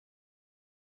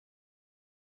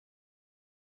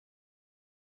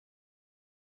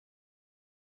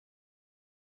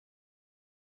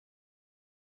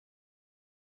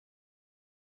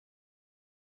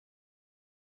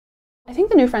I think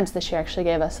the NewFronts this year actually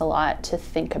gave us a lot to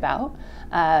think about.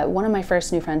 One of my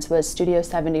first NewFronts was Studio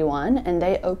 71, and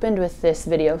they opened with this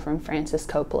video from Francis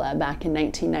Coppola back in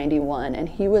 1991, and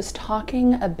he was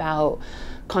talking about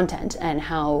content and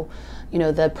how, you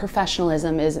know, the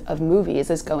professionalism of movies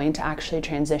is going to actually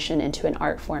transition into an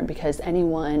art form, because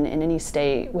anyone in any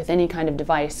state with any kind of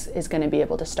device is going to be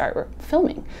able to start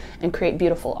filming and create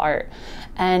beautiful art.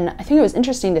 And I think it was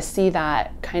interesting to see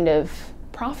that kind of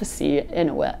prophecy,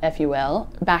 if you will,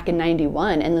 back in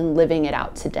 91, and then living it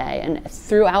out today. And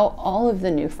throughout all of the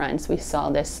NewFronts, we saw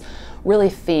this really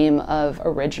theme of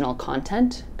original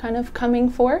content kind of coming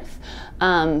forth.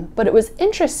 But it was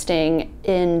interesting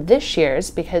in this year's,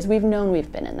 because we've known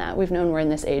we've been in that. We've known we're in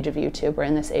this age of YouTube, we're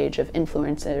in this age of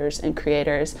influencers and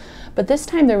creators. But this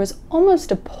time there was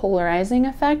almost a polarizing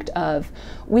effect of,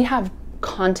 we have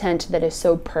content that is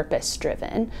so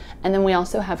purpose-driven, and then we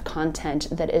also have content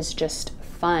that is just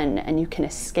fun and you can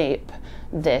escape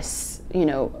this, you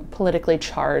know, politically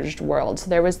charged world. So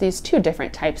there was these two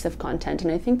different types of content,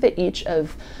 and I think that each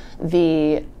of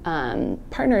the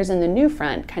partners in the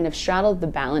NewFront kind of straddled the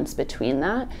balance between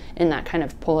that in that kind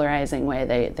of polarizing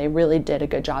way. They really did a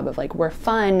good job of, like, we're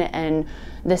fun and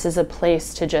this is a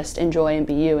place to just enjoy and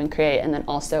be you and create, and then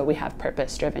also we have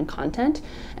purpose-driven content.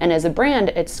 And as a brand,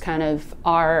 it's kind of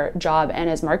our job, and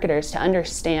as marketers, to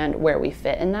understand where we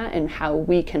fit in that and how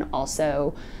we can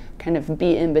also kind of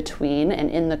be in between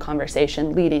and in the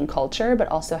conversation, leading culture, but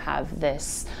also have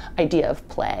this idea of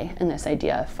play and this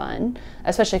idea of fun,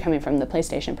 especially coming from the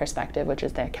PlayStation perspective, which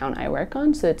is the account I work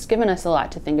on. So it's given us a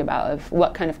lot to think about of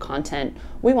what kind of content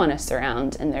we want to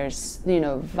surround, and there's, you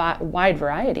know, wide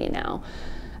variety now.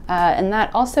 And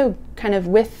that also kind of,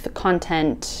 with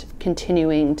content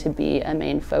continuing to be a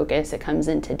main focus, it comes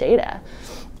into data.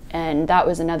 And that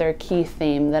was another key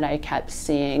theme that I kept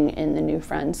seeing in the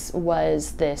NewFronts,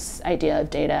 was this idea of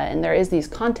data. And there is these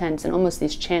contents and almost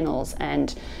these channels,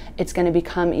 and it's going to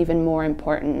become even more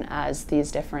important as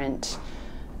these different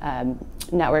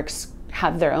networks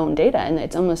have their own data, and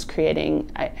it's almost creating,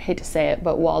 I hate to say it,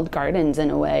 but walled gardens in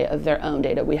a way of their own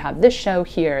data. We have this show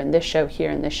here and this show here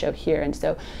and this show here, and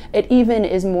so it even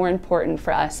is more important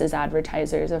for us as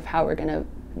advertisers of how we're going to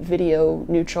video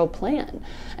neutral plan.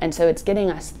 And so it's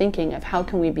getting us thinking of, how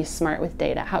can we be smart with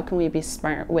data? How can we be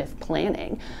smart with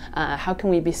planning? How can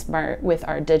we be smart with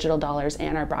our digital dollars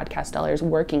and our broadcast dollars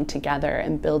working together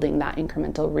and building that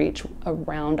incremental reach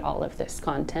around all of this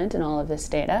content and all of this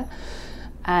data?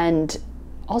 And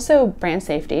also brand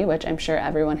safety, which I'm sure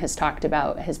everyone has talked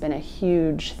about, has been a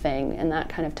huge thing, and that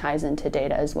kind of ties into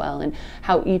data as well, and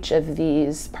how each of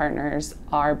these partners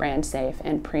are brand safe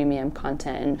and premium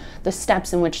content, and the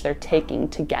steps in which they're taking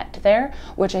to get there,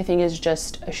 which I think is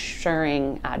just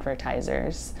assuring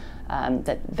advertisers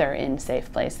that they're in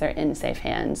safe place, they're in safe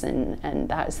hands, and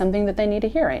that is something that they need to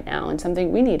hear right now, and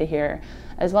something we need to hear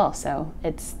as well. So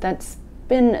that's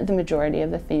been the majority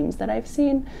of the themes that I've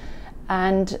seen.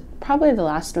 And probably the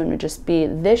last one would just be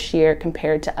this year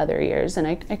compared to other years. And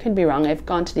I could be wrong. I've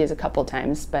gone to these a couple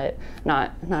times, but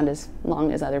not as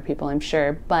long as other people, I'm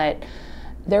sure. But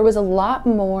there was a lot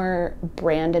more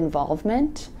brand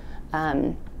involvement.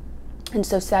 And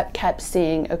so Seth kept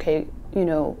seeing, okay, you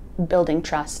know, building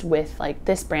trust with, like,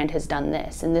 this brand has done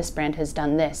this and this brand has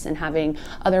done this, and having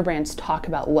other brands talk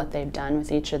about what they've done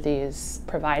with each of these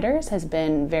providers has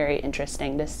been very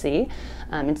interesting to see,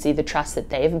 and see the trust that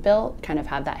they've built kind of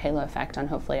have that halo effect on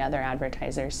hopefully other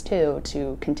advertisers too,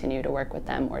 to continue to work with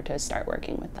them or to start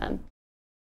working with them.